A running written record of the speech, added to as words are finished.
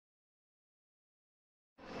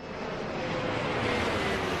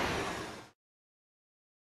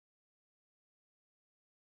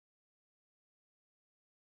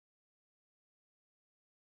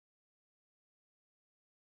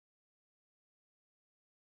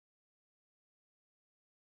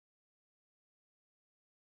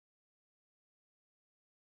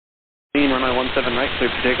LEENE, runway 17 right, clear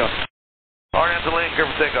for takeoff. RNAV to LEENE, clear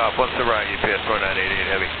for takeoff, 17 right, UPS2988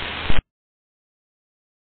 Heavy.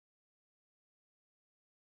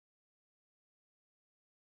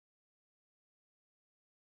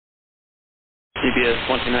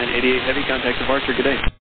 UPS2988 Heavy, contact departure, good day.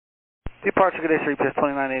 Departure, good day, sir,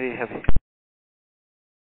 UPS2988 Heavy.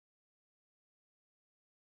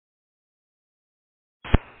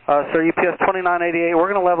 Sir, UPS2988,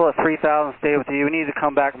 we're going to level at 3000, stay with you. We need to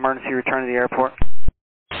come back, emergency return to the airport.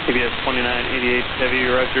 UPS2988 Heavy,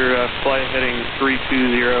 roger, flight heading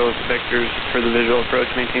 320, vectors for the visual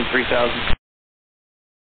approach, maintain 3000.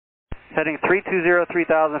 Heading 320,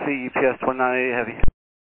 3000 feet, UPS2988 Heavy.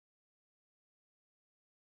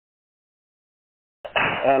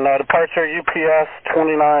 And departure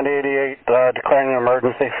UPS2988, declaring an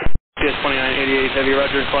emergency. UPS2988 Heavy,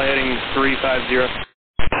 roger, flight heading 350.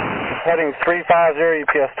 Heading 350,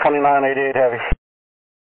 UPS2988 Heavy.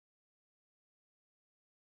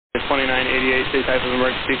 UPS2988, state type of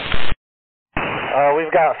emergency.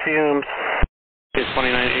 We've got FUMES.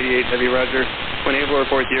 UPS2988 Heavy, roger. When able to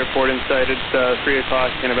report the airport in sight, it's 3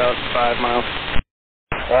 o'clock in about 5 miles.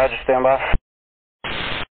 Roger, stand by.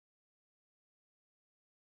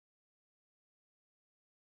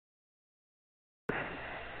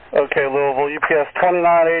 Okay, Louisville,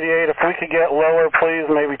 UPS2988, if we could get lower, please,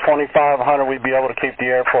 maybe 2500, we'd be able to keep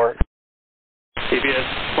the airport.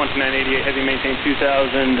 UPS2988 Heavy, maintain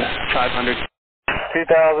 2500.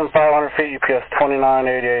 2,500 feet,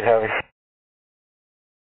 UPS2988 Heavy.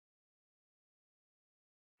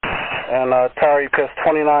 And Tower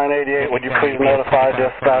UPS2988, would you please notify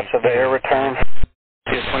dispatch of the air return?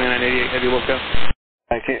 UPS2988 Heavy, will go.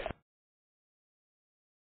 Thank you.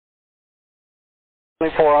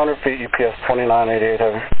 2,400 feet, UPS2988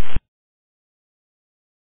 Heavy.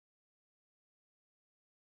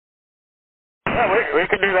 Yeah, we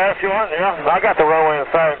can do that if you want, yeah. I got the runway in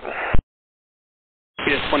sight.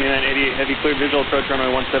 UPS2988 Heavy, clear visual approach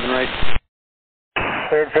runway 17 right.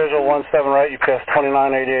 Cleared visual 17 right,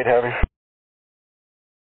 UPS2988 Heavy.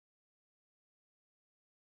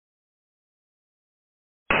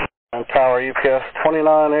 And Tower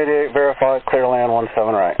UPS2988 verified, clear land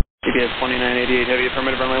 17 right. UPS2988 Heavy,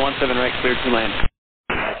 affirmative runway 17 right, clear to land.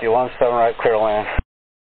 Thank you, 17 right, clear land.